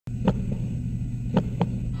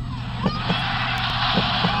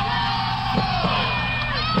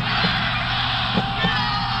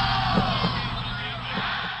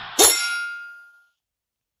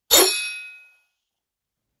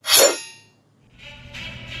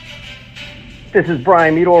This is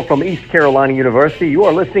Brian Meador from East Carolina University. You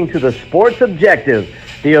are listening to the Sports Objective,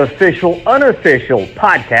 the official, unofficial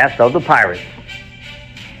podcast of the Pirates.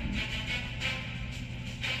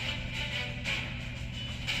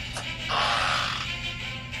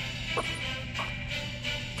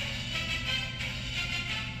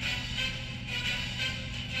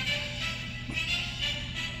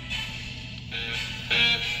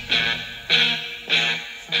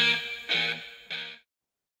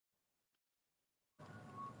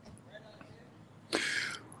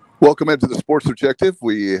 Welcome into the Sports Objective.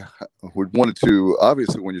 We wanted to,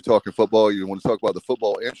 obviously, when you're talking football, you want to talk about the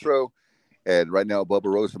football intro. And right now, Bubba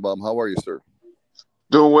Rosenbaum, how are you, sir?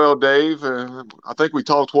 Doing well, Dave. I think we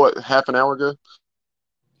talked, half an hour ago?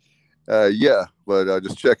 Yeah, but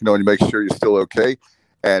just checking on you, make sure you're still okay.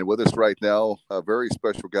 And with us right now, a very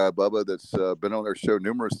special guy, Bubba, that's been on our show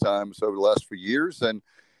numerous times over the last few years. And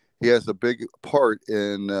he has a big part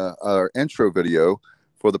in our intro video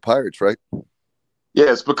for the Pirates, right?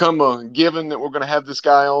 Yeah, it's become a given that we're going to have this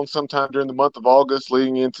guy on sometime during the month of August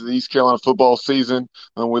leading into the East Carolina football season.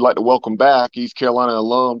 And we'd like to welcome back East Carolina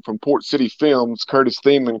alum from Port City Films, Curtis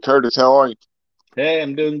Thieman. Curtis, how are you? Hey,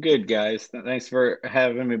 I'm doing good, guys. Thanks for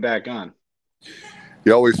having me back on.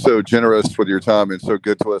 You're always so generous with your time and so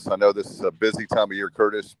good to us. I know this is a busy time of year,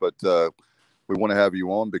 Curtis, but we want to have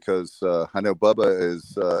you on because I know Bubba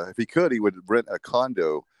is, if he could, he would rent a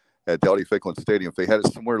condo at Dowdy-Ficklen Stadium. If they had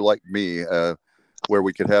it somewhere like me, where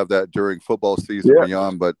we could have that during football season and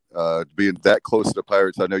beyond. But being that close to the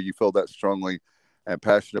Pirates, I know you feel that strongly and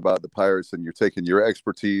passionate about the Pirates, and you're taking your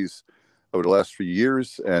expertise over the last few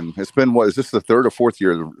years. And it's been, what is this, the third or fourth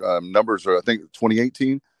year? Numbers are, I think,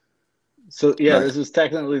 2018. So, yeah, This is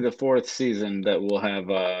technically the fourth season that we'll have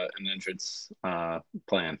an entrance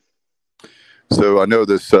plan. So I know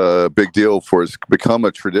this big deal for it's become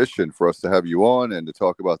a tradition for us to have you on and to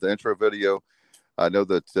talk about the intro video. I know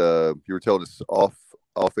that you were telling us off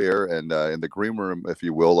air and in the green room, if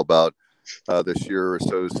you will, about this year.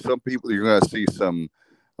 So some people, you're going to see some,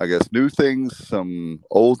 I guess, new things, some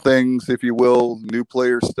old things, if you will, new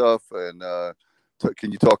player stuff. And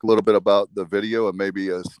can you talk a little bit about the video and maybe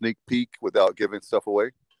a sneak peek without giving stuff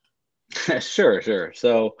away? Sure.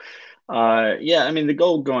 So, yeah, I mean, the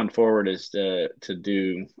goal going forward is to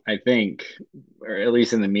do, I think, or at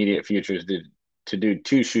least in the immediate future, is to do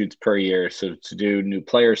 2 shoots per year. So to do new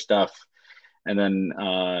player stuff and then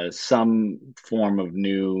some form of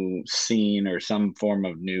new scene or some form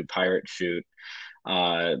of new pirate shoot.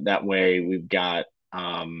 That way we've got,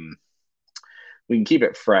 we can keep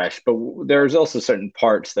it fresh, but there's also certain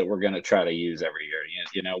parts that we're going to try to use every year.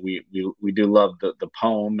 You know, we do love the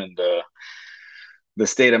poem, and the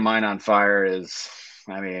state of mind on fire is,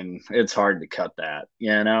 I mean, it's hard to cut that,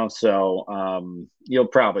 you know? So you'll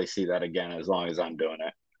probably see that again as long as I'm doing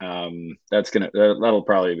it. That'll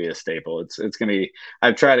probably be a staple. It's going to be,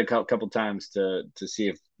 I've tried a couple times to see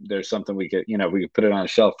if there's something we could put it on a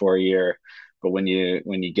shelf for a year, but when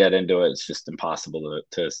you get into it, it's just impossible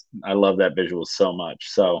to I love that visual so much.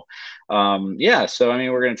 So yeah, so I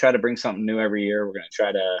mean, we're going to try to bring something new every year. We're going to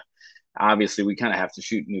try to, obviously we kind of have to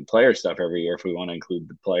shoot new player stuff every year if we want to include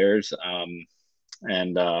the players.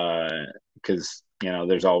 And because, you know,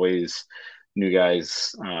 there's always new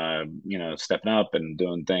guys, you know, stepping up and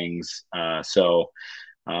doing things. So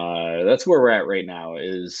that's where we're at right now.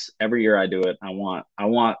 Is every year I do it, I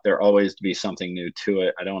want there always to be something new to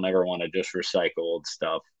it. I don't ever want to just recycle old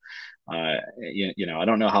stuff. You know, I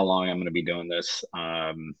don't know how long I'm going to be doing this.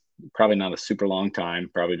 Probably not a super long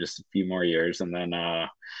time, probably just a few more years. And then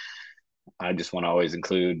I just want to always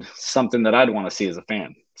include something that I'd want to see as a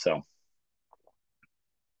fan. So.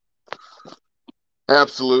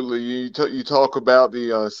 Absolutely. You talk about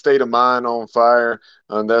the state of mind on fire.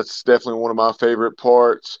 That's definitely one of my favorite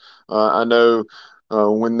parts. I know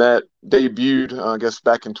when that debuted, I guess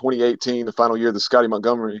back in 2018, the final year of the Scotty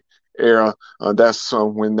Montgomery era, that's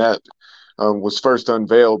when that was first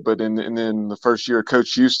unveiled. But and then the first year of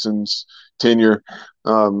Coach Houston's tenure,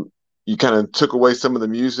 you kind of took away some of the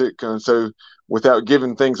music. So without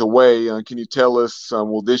giving things away, can you tell us,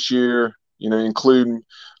 will this year, you know, include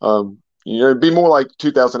you know, it'd be more like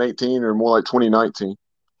 2018 or more like 2019.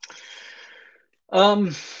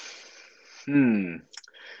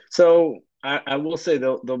 So I will say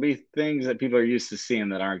there'll be things that people are used to seeing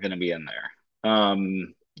that aren't going to be in there.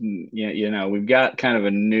 You know, we've got kind of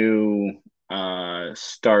a new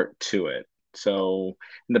start to it. So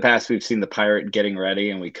in the past, we've seen the Pirate getting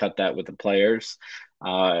ready, and we cut that with the players.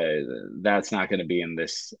 That's not going to be in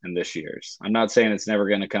this year's. I'm not saying it's never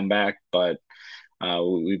going to come back, but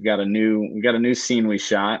we've got a new scene we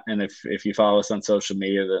shot, and if you follow us on social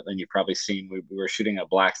media, then you've probably seen we were shooting a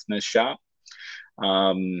blacksmith shop.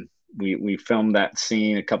 We filmed that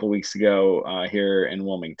scene a couple weeks ago here in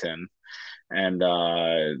Wilmington, and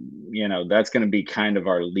that's going to be kind of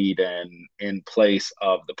our lead in place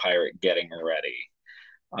of the pirate getting ready.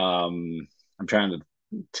 I'm trying to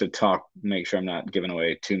make sure I'm not giving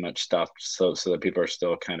away too much stuff, so that people are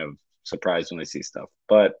still kind of surprised when they see stuff.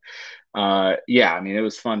 But yeah, I mean, it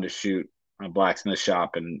was fun to shoot a blacksmith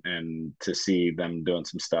shop and to see them doing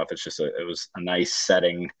some stuff. It's just it was a nice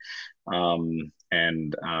setting.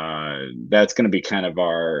 And that's going to be kind of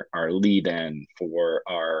our lead in for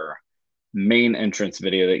our main entrance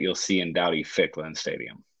video that you'll see in Dowdy-Ficklen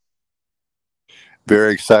Stadium.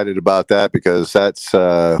 Very excited about that, because that's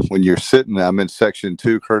when you're sitting. I'm in section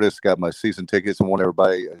 2. Curtis, got my season tickets, and want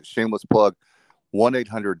everybody, shameless plug,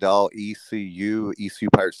 1-800-ECU,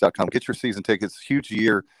 ECUpirates.com. Get your season tickets. Huge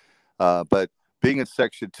year, but being in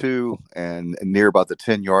section 2 and near about the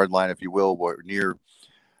 10-yard line, if you will, we're near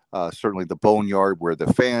certainly the boneyard where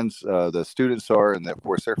the fans, the students are, and of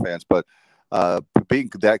course their fans. But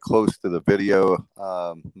being that close to the video,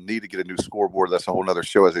 need to get a new scoreboard. That's a whole nother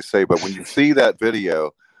show, as they say. But when you see that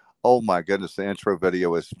video, oh my goodness, the intro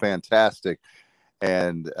video is fantastic.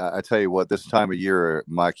 And I tell you what, this time of year,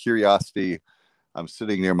 my curiosity, I'm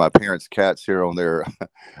sitting near my parents' cats here on their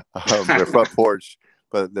front porch,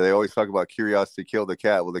 but they always talk about curiosity killed the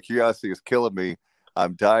cat. Well, the curiosity is killing me.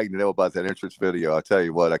 I'm dying to know about that entrance video. I'll tell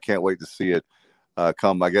you what, I can't wait to see it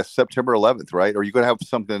come, I guess, September 11th, right? Or are you going to have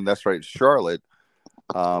something, that's right, Charlotte,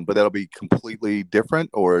 but that'll be completely different,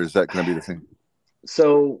 or is that going to be the same?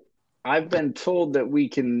 So I've been told that we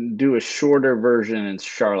can do a shorter version in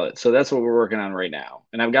Charlotte. So that's what we're working on right now.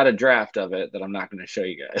 And I've got a draft of it that I'm not going to show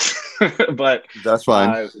you guys. But that's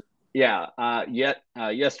fine.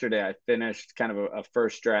 Yesterday I finished kind of a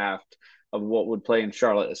first draft of what would play in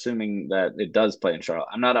Charlotte, assuming that it does play in Charlotte.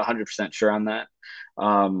 I'm not 100% sure on that.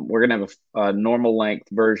 We're going to have a normal length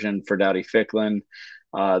version for Dowdy-Ficklen.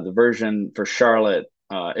 The version for Charlotte,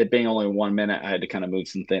 it being only 1 minute, I had to kind of move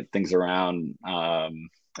some things around,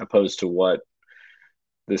 opposed to what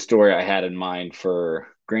the story I had in mind for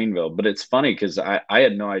Greenville. But it's funny because I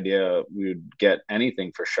had no idea we would get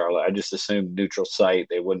anything for Charlotte. I just assumed neutral site.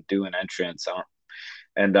 They wouldn't do an entrance. I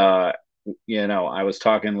was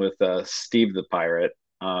talking with Steve the Pirate,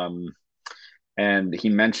 and he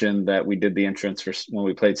mentioned that we did the entrance for when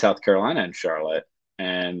we played South Carolina in Charlotte.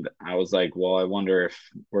 And I was like, well, I wonder if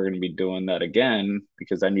we're going to be doing that again,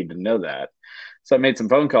 because I need to know that. So I made some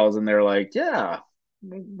phone calls, and they're like, yeah,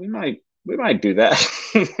 we might do that.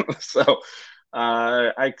 So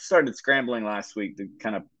I started scrambling last week to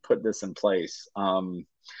kind of put this in place. So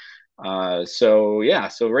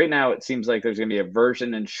right now it seems like there's going to be a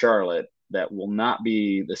version in Charlotte that will not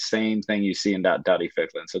be the same thing you see in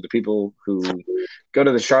Dowdy-Ficklen. So the people who go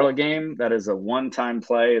to the Charlotte game, that is a one-time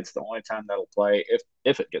play. It's the only time that'll play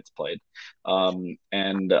if it gets played.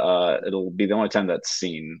 And it'll be the only time that's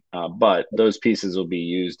seen. But those pieces will be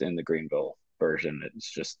used in the Greenville version. It's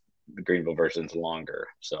just the Greenville version's longer.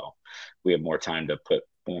 So we have more time to put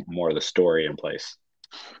more of the story in place.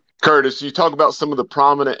 Curtis, you talk about some of the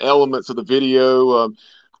prominent elements of the video.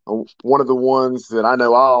 One of the ones that I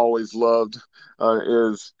know I always loved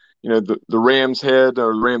is, the ram's head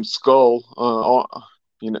or ram's skull,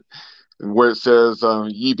 where it says,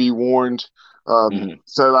 ye be warned.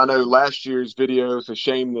 So I know last year's video, it's a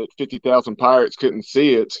shame that 50,000 pirates couldn't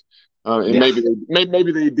see it. And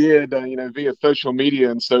maybe they did, via social media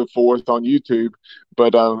and so forth on YouTube.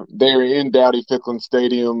 But there in Dowdy-Ficklen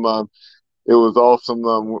Stadium, it was awesome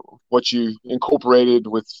what you incorporated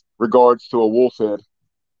with regards to a wolf head.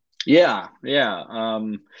 Yeah.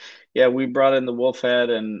 We brought in the wolf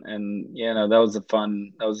head, and that was a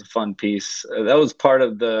fun piece. That was part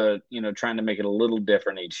of the trying to make it a little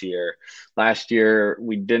different each year. Last year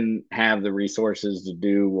we didn't have the resources to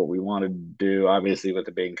do what we wanted to do, obviously with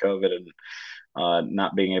it being COVID and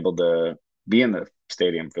not being able to be in the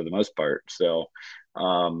stadium for the most part. So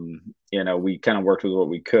we kind of worked with what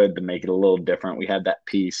we could to make it a little different. We had that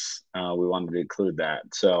piece. We wanted to include that.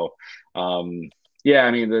 So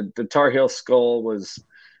the Tar Heel skull was,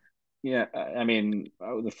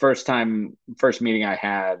 the first meeting I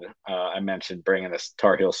had, I mentioned bringing this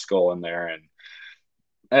Tar Heel skull in there, and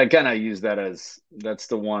I kind of used that as, that's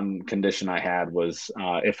the one condition I had was,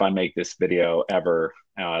 if I make this video ever,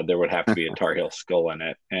 there would have to be a Tar Heel skull in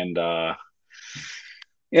it. And,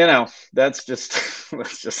 that's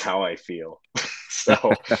just how I feel. So,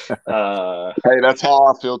 hey, that's how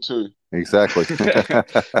I feel too. Exactly.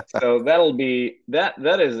 So that'll be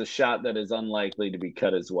that is a shot that is unlikely to be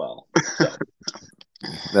cut as well. So,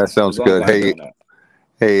 that sounds good.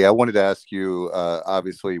 Hey, I wanted to ask you,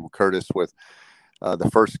 obviously, Curtis, with the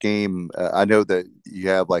first game. I know that you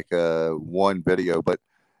have like one video, but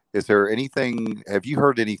is there anything? Have you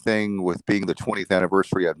heard anything with being the 20th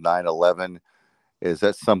anniversary of 9/11? Is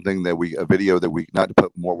that something that a video that we, not to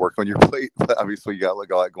put more work on your plate, but obviously you got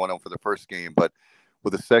like a lot going on for the first game, but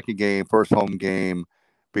with the second game, first home game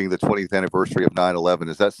being the 20th anniversary of 9/11,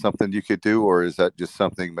 is that something you could do, or is that just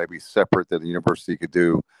something maybe separate that the university could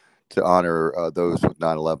do to honor those with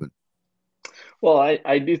 9/11? Well,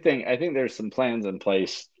 I think there's some plans in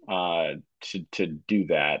place to do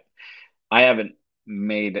that. I haven't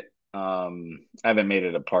made it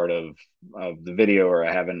a part of the video, or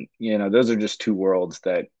I haven't, those are just two worlds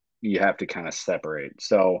that you have to kind of separate.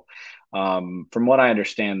 So from what I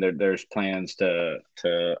understand, there's plans to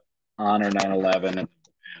honor 9/11 and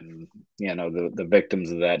the victims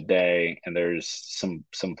of that day, and there's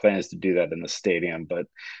some plans to do that in the stadium, but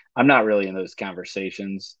I'm not really in those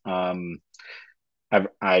conversations. I've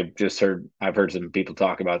heard some people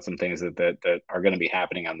talk about some things that are going to be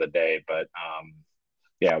happening on the day, but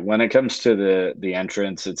yeah, when it comes to the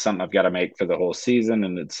entrance, it's something I've got to make for the whole season,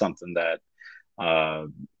 and it's something that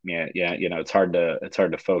it's hard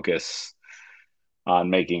to focus on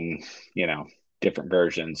making different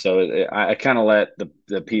versions. So I kind of let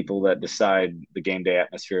the people that decide the game day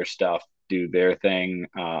atmosphere stuff do their thing.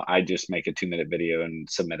 I just make a 2-minute video and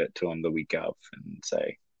submit it to them the week of and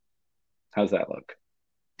say, how's that look?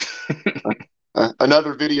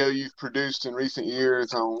 Another video you've produced in recent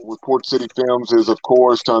years with Port City Films is, of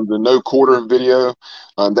course, the No Quarter video.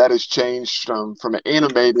 That has changed from an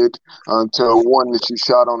animated to one that you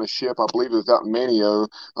shot on a ship. I believe it was out in Manio.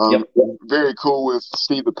 Yep. Very cool with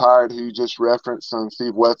Steve the Pirate, who you just referenced,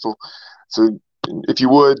 Steve Wetzel. So if you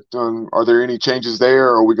would, are there any changes there,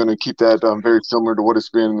 or are we going to keep that very similar to what it's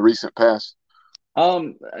been in the recent past?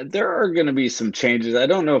 There are going to be some changes. I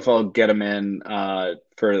don't know if I'll get them in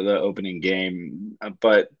for the opening game,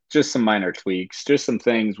 but just some minor tweaks, just some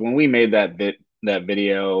things. When we made that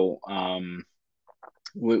video,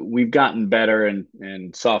 we've gotten better,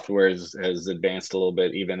 and software has advanced a little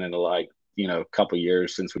bit, even in a couple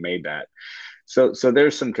years since we made that. So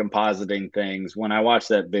there's some compositing things. When I watch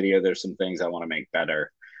that video, there's some things I want to make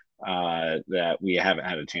better that we haven't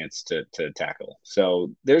had a chance to tackle.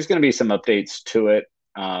 So there's going to be some updates to it.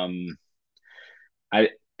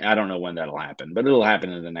 I don't know when that'll happen, but it'll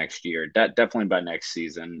happen in the next year. Definitely by next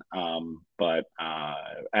season. But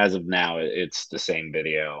as of now, it's the same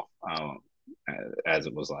video as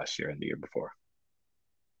it was last year and the year before.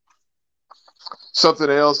 Something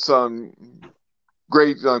else.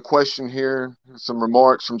 Great question here. Some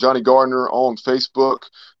remarks from Johnny Gardner on Facebook.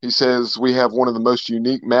 He says, we have one of the most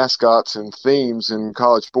unique mascots and themes in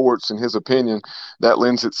college sports. In his opinion, that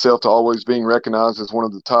lends itself to always being recognized as one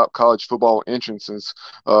of the top college football entrances.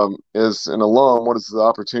 As an alum, what does the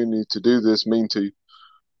opportunity to do this mean to you?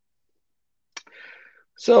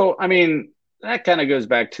 So, I mean, that kind of goes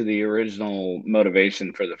back to the original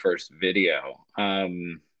motivation for the first video.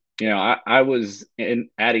 I was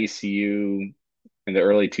at ECU in the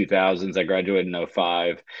early 2000s. I graduated in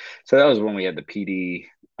 2005. So that was when we had the PD.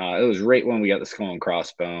 It was right when we got the Skull and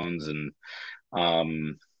Crossbones. And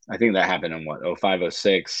I think that happened in 2005,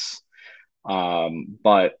 2006.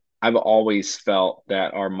 But I've always felt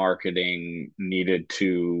that our marketing needed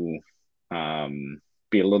to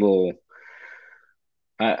be a little,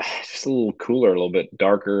 just a little cooler, a little bit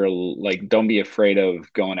darker. Like, don't be afraid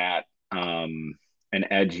of going at an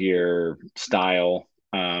edgier style.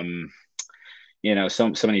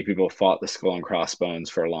 So many people fought the Skull and Crossbones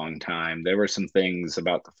for a long time. There were some things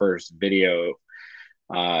about the first video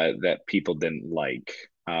that people didn't like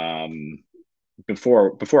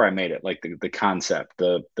before I made it, like the concept,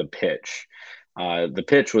 the pitch. The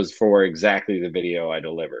pitch was for exactly the video I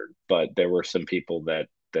delivered, but there were some people that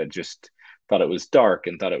just thought it was dark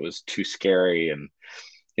and thought it was too scary. And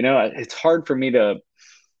it's hard for me to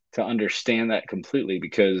understand that completely,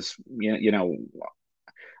 because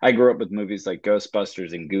I grew up with movies like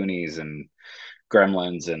Ghostbusters and Goonies and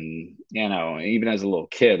Gremlins, and even as a little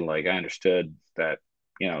kid, like, I understood that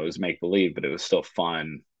it was make believe, but it was still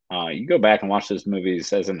fun. You go back and watch those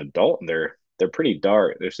movies as an adult, and they're pretty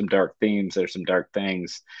dark. There's some dark themes. There's some dark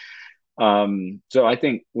things. So I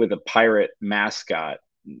think with a pirate mascot,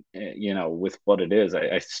 with what it is,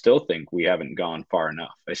 I still think we haven't gone far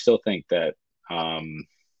enough. I still think that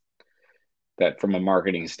that from a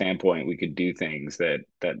marketing standpoint, we could do things that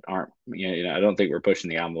aren't, I don't think we're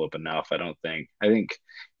pushing the envelope enough. I think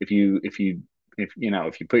if you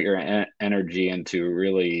put your energy into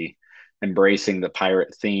really embracing the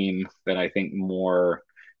pirate theme, then I think more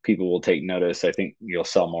people will take notice. I think you'll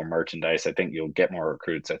sell more merchandise. I think you'll get more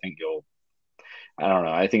recruits. I think I don't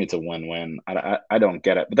know. I think it's a win-win. I don't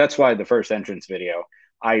get it, but that's why the first entrance video,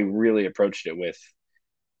 I really approached it with,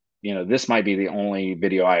 this might be the only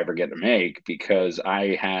video I ever get to make, because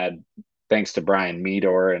I had, thanks to Brian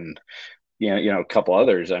Meador and a couple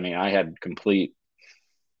others, I mean, I had complete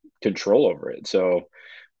control over it. So,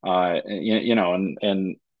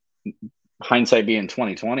 and hindsight being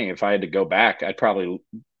 2020, if I had to go back, I'd probably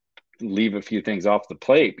leave a few things off the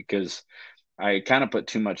plate, because I kind of put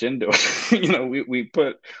too much into it. We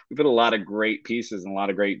put a lot of great pieces and a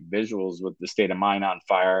lot of great visuals with the State of Mind on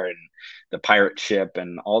Fire and the pirate ship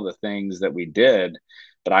and all the things that we did.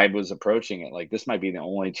 But I was approaching it like, this might be the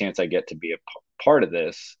only chance I get to be a part of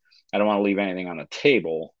this. I don't want to leave anything on the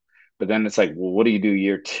table. But then it's like, well, what do you do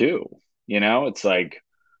year two? It's like,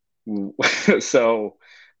 so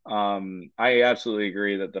I absolutely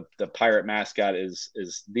agree that the pirate mascot is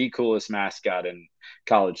the coolest mascot in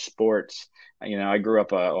college sports. I grew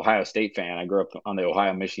up a Ohio State fan. I grew up on the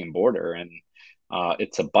Ohio-Michigan border, and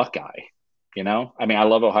it's a Buckeye. I mean, I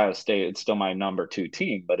love Ohio State. It's still my number 2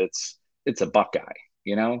 team, but it's a Buckeye.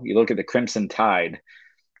 You look at the Crimson Tide.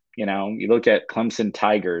 You look at Clemson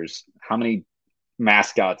Tigers. How many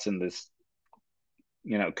mascots in this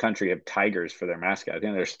country have tigers for their mascot? I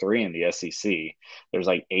think there's 3 in the SEC. There's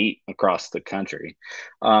like 8 across the country.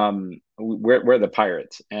 We're the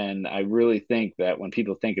Pirates, and I really think that when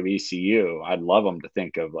people think of ECU, I'd love them to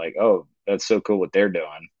think of like, oh, that's so cool what they're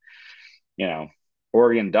doing.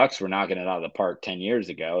 Oregon Ducks were knocking it out of the park 10 years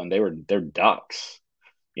ago, and they're Ducks.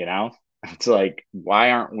 It's like, why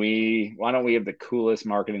don't we have the coolest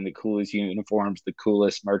marketing, the coolest uniforms, the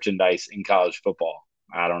coolest merchandise in college football?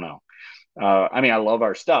 I don't know. I mean, I love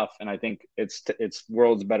our stuff, and I think it's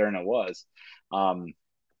worlds better than it was.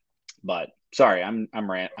 But sorry, I'm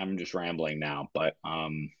just rambling now. But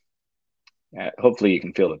hopefully you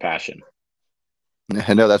can feel the passion.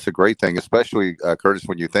 I know that's a great thing, especially Curtis,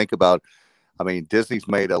 when you think about, I mean, Disney's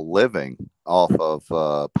made a living off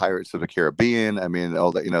of Pirates of the Caribbean. I mean,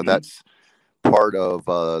 all that, Mm-hmm. that's part of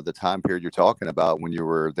the time period you're talking about when you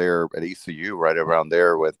were there at ECU, right around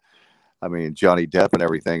there with, I mean, Johnny Depp and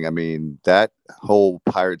everything. I mean, that whole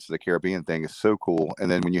Pirates of the Caribbean thing is so cool.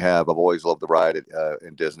 And then when you have, I've always loved the ride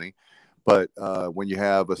in Disney, but when you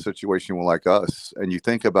have a situation like us and you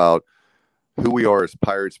think about who we are as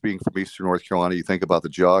pirates being from Eastern North Carolina, you think about the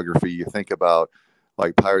geography, you think about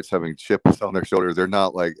like pirates having chips on their shoulders. They're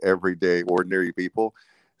not like everyday ordinary people.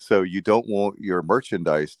 So you don't want your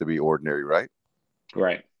merchandise to be ordinary, right?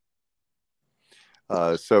 Right.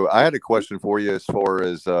 So I had a question for you as far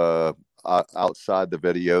as outside the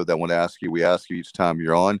video that I want to ask you. We ask you each time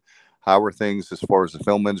you're on. How are things as far as the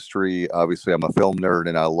film industry? Obviously, I'm a film nerd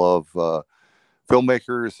and I love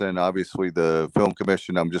filmmakers and obviously the film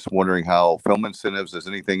commission. I'm just wondering how film incentives, has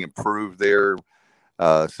anything improved there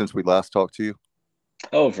since we last talked to you?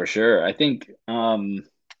 Oh, for sure. I think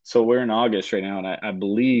so we're in August right now, and I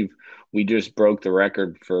believe we just broke the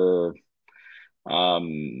record for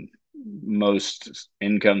most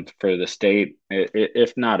income for the state,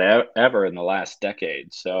 if not ever in the last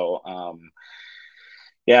decade. So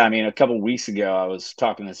yeah, I mean, a couple of weeks ago, I was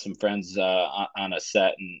talking to some friends on a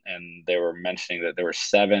set, and they were mentioning that there were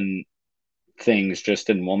 7 things just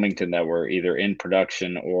in Wilmington that were either in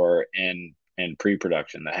production or in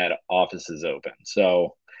pre-production that had offices open.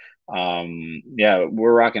 So yeah,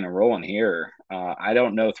 we're rocking and rolling here. I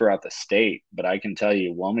don't know throughout the state, but I can tell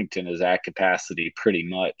you Wilmington is at capacity pretty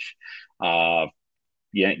much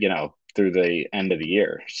through the end of the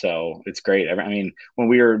year. So it's great. I mean, when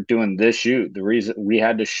we were doing this shoot, the reason we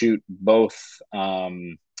had to shoot both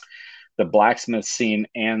the blacksmith scene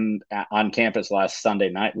and on campus last Sunday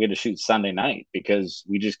night, we had to shoot Sunday night because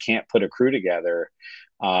we just can't put a crew together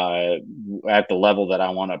at the level that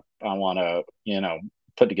I want to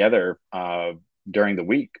put together during the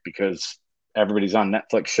week, because everybody's on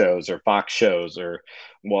Netflix shows or Fox shows or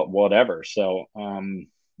whatever. So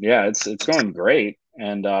yeah, it's going great,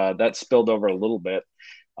 and that spilled over a little bit,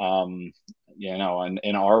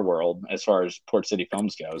 in our world as far as Port City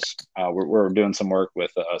Films goes. We're doing some work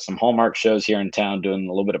with some Hallmark shows here in town, doing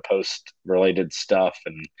a little bit of post related stuff,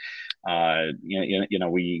 and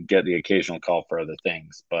we get the occasional call for other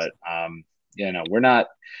things, but we're not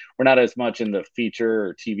as much in the feature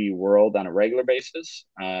or TV world on a regular basis.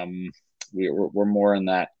 We're more in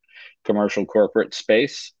that commercial corporate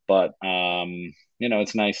space, but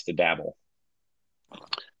it's nice to dabble.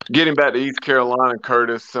 Getting back to East Carolina,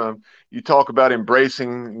 Curtis, you talk about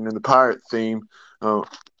embracing the pirate theme. How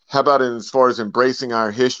about as far as embracing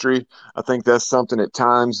our history? I think that's something at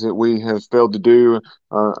times that we have failed to do.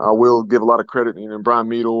 I will give a lot of credit, Brian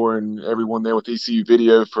Meador and everyone there with ECU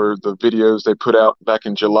Video for the videos they put out back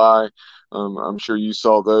in July. I'm sure you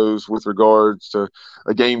saw those with regards to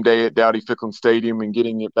a game day at Dowdy-Ficklen Stadium and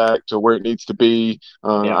getting it back to where it needs to be.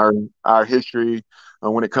 Our history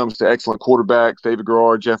when it comes to excellent quarterbacks, David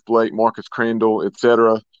Garrard, Jeff Blake, Marcus Crandall,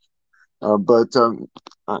 etc. But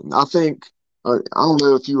I think I don't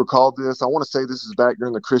know if you recall this. I want to say this is back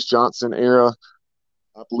during the Chris Johnson era.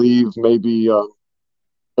 I believe maybe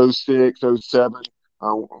 06, 07,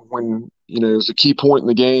 when it was a key point in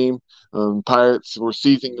the game. Pirates were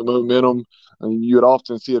seizing the momentum. You would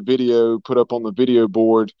often see a video put up on the video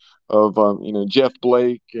board of Jeff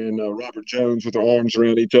Blake and Robert Jones with their arms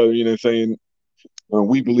around each other, saying,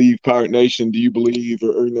 "We believe, Pirate Nation. Do you believe?"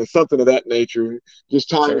 Or something of that nature. Just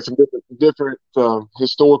tying some different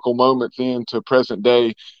historical moments into present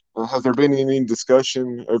day. Has there been any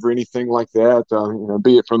discussion over anything like that?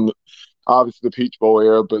 Be it from obviously the Peach Bowl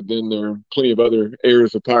era, but then there are plenty of other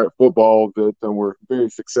eras of Pirate football that were very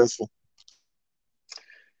successful.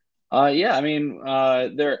 Yeah, I mean,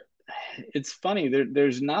 it's funny.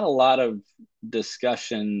 There's not a lot of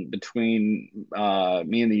discussion between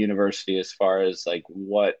me and the university as far as like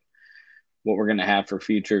what we're going to have for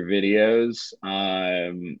future videos.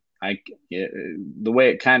 The way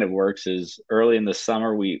it kind of works is early in the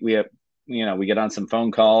summer we have we get on some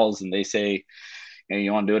phone calls and they say,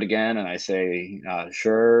 you want to do it again? And I say,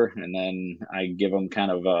 sure. And then I give them kind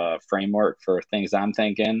of a framework for things I'm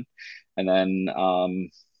thinking. And then, I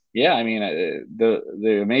mean,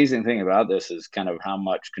 the amazing thing about this is kind of how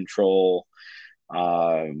much control,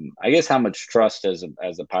 I guess, how much trust as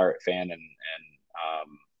a Pirate fan and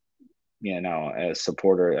as a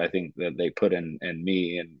supporter, I think that they put in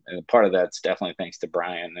me, and part of that's definitely thanks to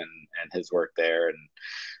Brian and his work there.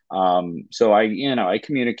 And so I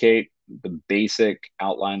communicate the basic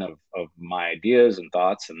outline of my ideas and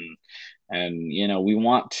thoughts, and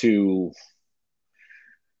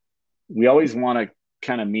we always want to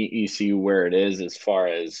kind of meet ECU where it is as far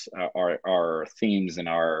as our themes and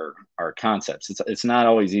our concepts. It's not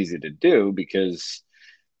always easy to do because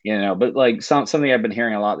but like something I've been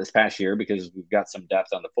hearing a lot this past year, because we've got some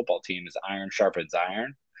depth on the football team, is iron sharpens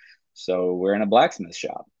iron. So we're in a blacksmith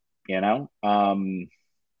shop,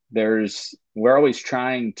 we're always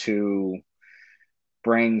trying to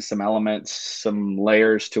bring some elements, some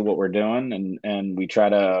layers to what we're doing. And we try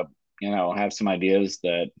to, have some ideas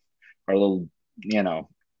that are a little,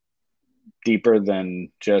 deeper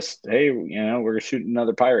than just, hey, we're shooting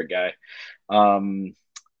another Pirate guy.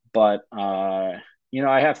 But I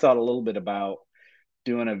have thought a little bit about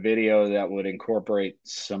doing a video that would incorporate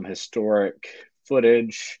some historic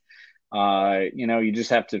footage. You just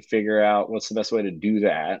have to figure out what's the best way to do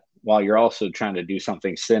that while you're also trying to do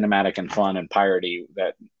something cinematic and fun and piratey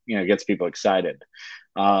that, gets people excited.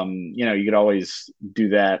 You could always do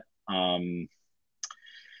that.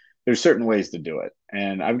 There's certain ways to do it.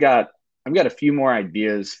 And I've got a few more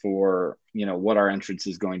ideas for, what our entrance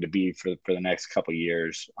is going to be for the next couple of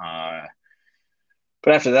years.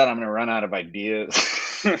 But after that, I'm going to run out of ideas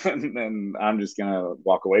and then I'm just going to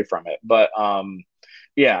walk away from it. But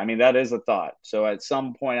yeah, I mean, that is a thought. So at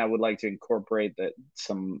some point I would like to incorporate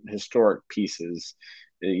some historic pieces.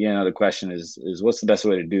 The question is what's the best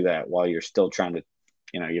way to do that while you're still trying to,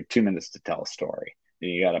 you have 2 minutes to tell a story. And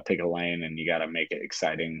you got to pick a lane and you got to make it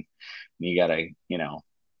exciting. And you got to,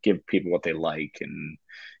 give people what they like, and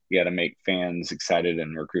you got to make fans excited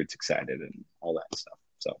and recruits excited and all that stuff.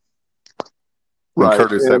 So. Right.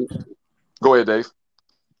 Go ahead, Dave.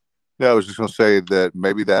 Yeah, I was just going to say that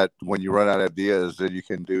maybe that when you run out of ideas, then you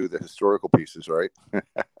can do the historical pieces, right?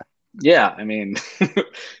 Yeah, I mean,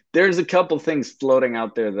 there's a couple things floating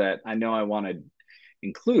out there that I know I want to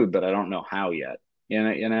include, but I don't know how yet.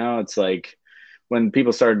 It's like when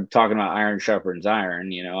people started talking about iron sharpens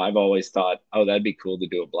iron, I've always thought, oh, that'd be cool to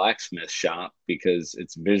do a blacksmith shop because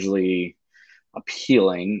it's visually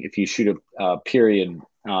appealing. If you shoot a period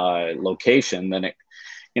location, then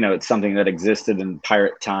it's something that existed in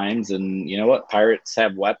pirate times. And you know what? Pirates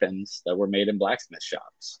have weapons that were made in blacksmith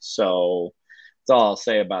shops. So that's all I'll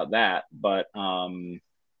say about that. But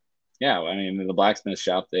yeah, I mean, in the blacksmith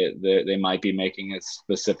shop, they might be making a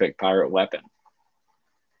specific pirate weapon.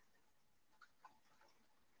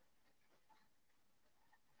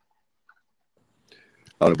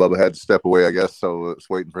 I don't know, Bubba had to step away, I guess, so it's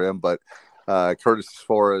waiting for him. But Curtis, as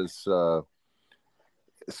far as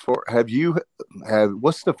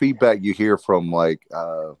what's the feedback you hear from, like,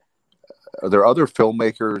 are there other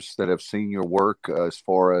filmmakers that have seen your work as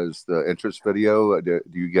far as the entrance video? Do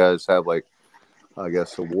you guys have, like, I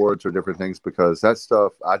guess, awards or different things? Because that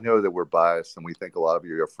stuff, I know that we're biased and we think a lot of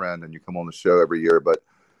you are your friend and you come on the show every year, but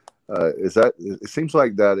it seems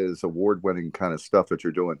like that is award-winning kind of stuff that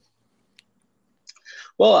you're doing.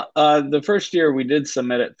 Well, the first year we did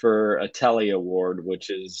submit it for a Telly Award, which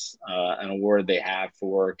is an award they have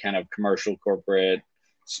for kind of commercial corporate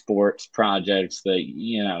sports projects that,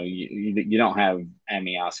 you know, you don't have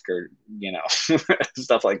Emmy, Oscar, you know,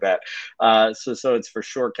 stuff like that. So it's for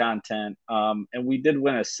short content. And we did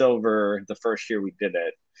win a silver the first year we did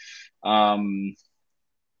it.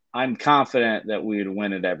 I'm confident that we would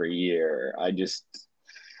win it every year. It's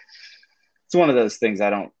one of those things I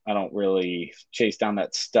don't really chase down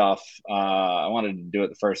that stuff. I wanted to do it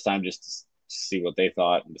the first time just to see what they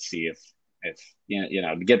thought and to see if you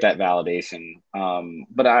know to get that validation.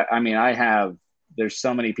 But I mean there's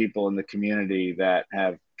so many people in the community that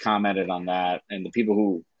have commented on that, and the people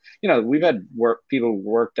who, you know, we've had people who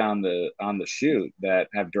worked on the shoot that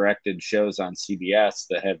have directed shows on CBS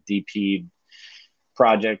that have DP'd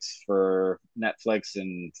projects for Netflix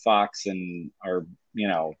and Fox and, or, you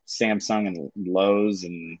know, Samsung and Lowe's.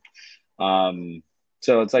 And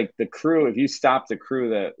so it's like the crew, if you stop the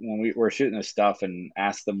crew that when we were shooting this stuff and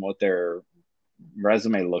ask them what their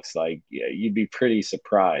resume looks like, yeah, you'd be pretty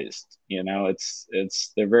surprised. You know,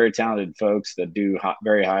 they're very talented folks that do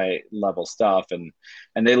very high level stuff, and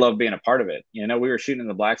they love being a part of it. You know, we were shooting in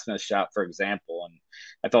the blacksmith shop, for example, and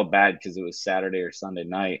I felt bad because it was Saturday or Sunday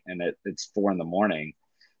night and it's 4 a.m.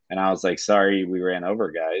 And I was like, sorry, we ran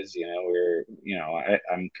over, guys. You know,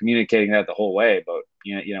 I'm communicating that the whole way, but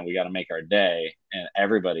you know, we got to make our day. And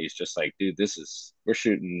everybody's just like, dude, we're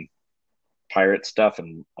shooting pirate stuff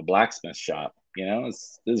in a blacksmith shop. You know,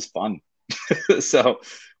 this is fun. So,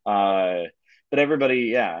 but everybody,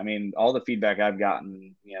 yeah, I mean, all the feedback I've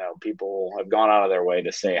gotten, you know, people have gone out of their way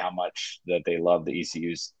to say how much that they love the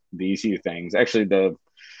ECU things. Actually, the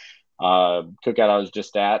cookout I was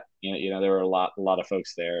just at, you know, there were a lot of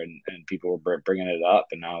folks there, and people were bringing it up,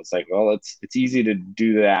 and I was like, well, it's easy to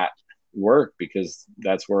do that work because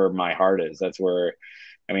that's where my heart is. That's where,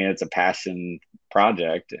 I mean, it's a passion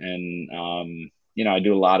project, and you know, I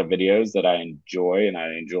do a lot of videos that I enjoy, and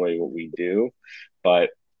I enjoy what we do, but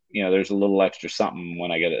you know, there's a little extra something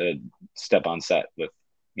when I get a step on set with,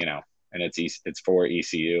 you know, and it's for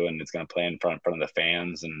ECU, and it's going to play in front of the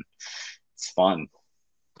fans, and it's fun.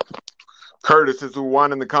 Curtis, as we're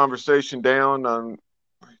winding the conversation down,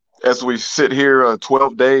 as we sit here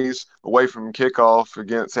 12 days away from kickoff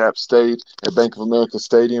against App State at Bank of America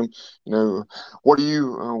Stadium, you know, what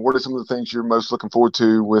are some of the things you're most looking forward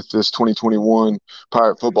to with this 2021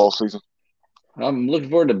 Pirate football season? I'm looking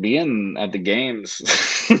forward to being at the games.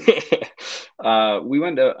 I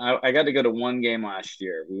got to go to one game last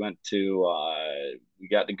year. We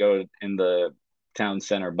got to go in the town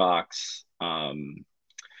center box,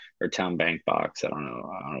 or town bank box. I don't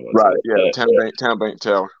know what. Right. Yeah. Town bank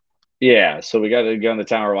tower. Yeah. So we got to go in the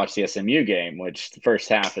tower and watch the SMU game, which the first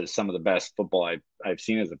half is some of the best football I've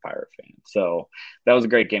seen as a Pirate fan. So that was a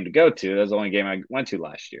great game to go to. That was the only game I went to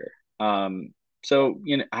last year. So,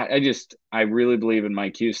 you know, I really believe in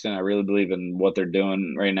Mike Houston. I really believe in what they're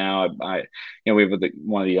doing right now. You know, we have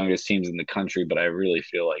one of the youngest teams in the country, but I really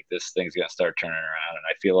feel like this thing's going to start turning around. And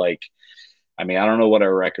I feel like, I mean, I don't know what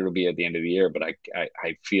our record will be at the end of the year, but I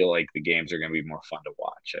feel like the games are going to be more fun to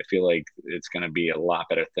watch. I feel like it's going to be a lot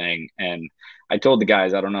better thing. And I told the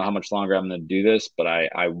guys, I don't know how much longer I'm going to do this, but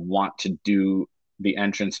I want to do the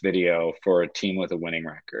entrance video for a team with a winning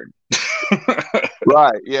record.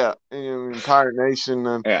 Right, yeah, in Pirate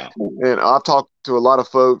Nation, yeah. And I've talked to a lot of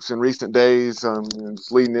folks in recent days,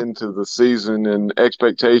 leading into the season, and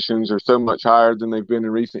expectations are so much higher than they've been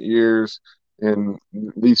in recent years. And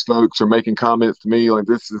these folks are making comments to me like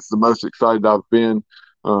this is the most excited I've been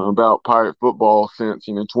about Pirate football since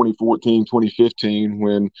 2014, 2015,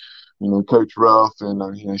 when Coach Ruff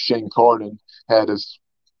and Shane Carden had us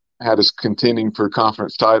contending for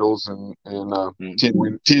conference titles and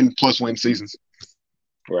 10 plus win seasons.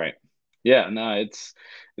 Right. Yeah, no,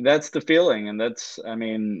 that's the feeling. And that's, I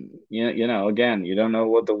mean, you know, again, you don't know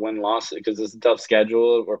what the win-loss, because it's a tough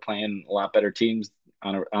schedule. We're playing a lot better teams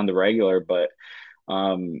on the regular, but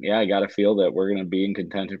yeah, I got to feel that we're going to be in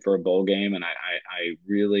contention for a bowl game. And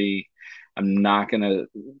I'm not going to,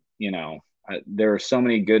 you know, there are so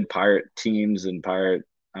many good Pirate teams and Pirate,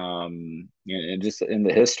 you know, just in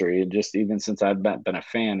the history, just even since I've been a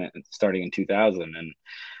fan starting in 2000. And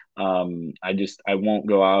I won't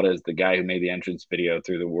go out as the guy who made the entrance video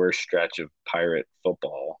through the worst stretch of Pirate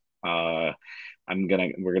football. We're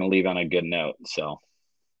gonna leave on a good note. So,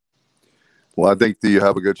 well, I think that you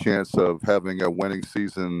have a good chance of having a winning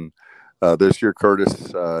season this year,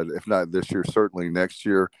 Curtis. If not this year, certainly next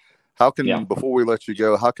year. Before we let you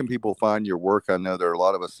go, how can people find your work? I know there are a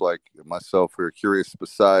lot of us like myself who are curious.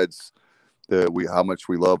 Besides how much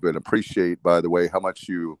we love and appreciate, by the way, how much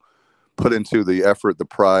you put into the effort, the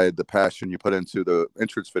pride, the passion you put into the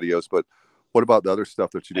entrance videos, but what about the other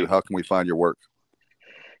stuff that you do? How can we find your work?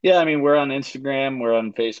 Yeah, I mean, we're on Instagram, we're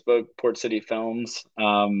on Facebook, Port City Films.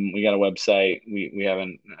 We got a website. We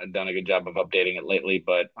haven't done a good job of updating it lately,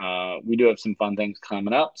 but we do have some fun things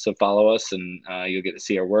coming up. So follow us, and you'll get to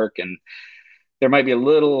see our work. And there might be a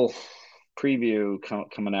little preview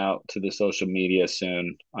coming out to the social media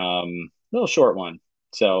soon, little short one.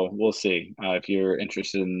 So we'll see if you're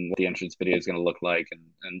interested in what the entrance video is going to look like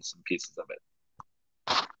and some pieces of it.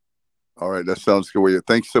 All right, that sounds good.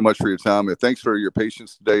 Thanks so much for your time, and thanks for your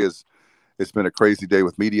patience today. It's been a crazy day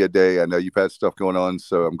with Media Day. I know you've had stuff going on,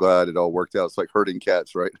 so I'm glad it all worked out. It's like herding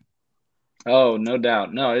cats, right? Oh, no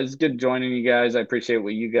doubt. No, it's good joining you guys. I appreciate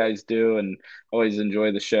what you guys do and always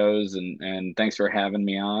enjoy the shows. And thanks for having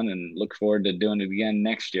me on, and look forward to doing it again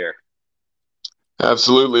next year.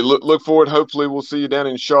 Absolutely. Look forward. Hopefully we'll see you down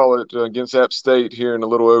in Charlotte against App State here in a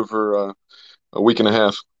little over a week and a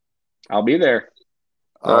half. I'll be there.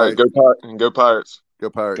 All right. Go Pirates. Go Pirates.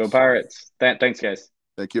 Go Pirates. Thanks, guys.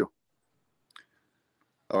 Thank you.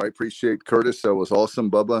 All right. Appreciate Curtis. That was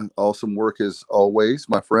awesome, Bubba. Awesome work as always,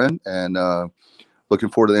 my friend. And looking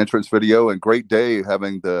forward to the entrance video. And great day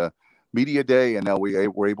having the Media Day. And now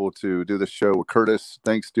we're able to do this show with Curtis.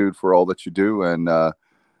 Thanks, dude, for all that you do. And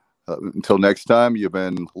until next time, you've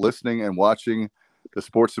been listening and watching the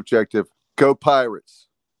Sports Objective. Go Pirates.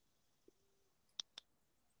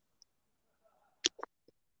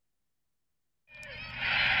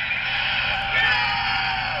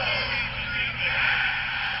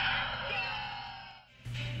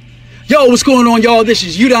 Yo, what's going on, y'all? This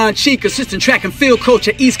is Udon Cheek, assistant track and field coach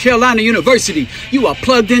at East Carolina University. You are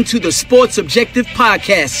plugged into the Sports Objective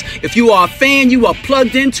podcast. If you are a fan, you are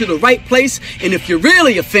plugged into the right place. And if you're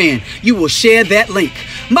really a fan, you will share that link.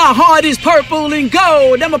 My heart is purple and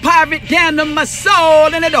gold. I'm a pirate down to my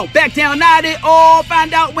soul. And I don't back down, not at all.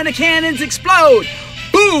 Find out when the cannons explode.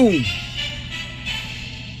 Boom!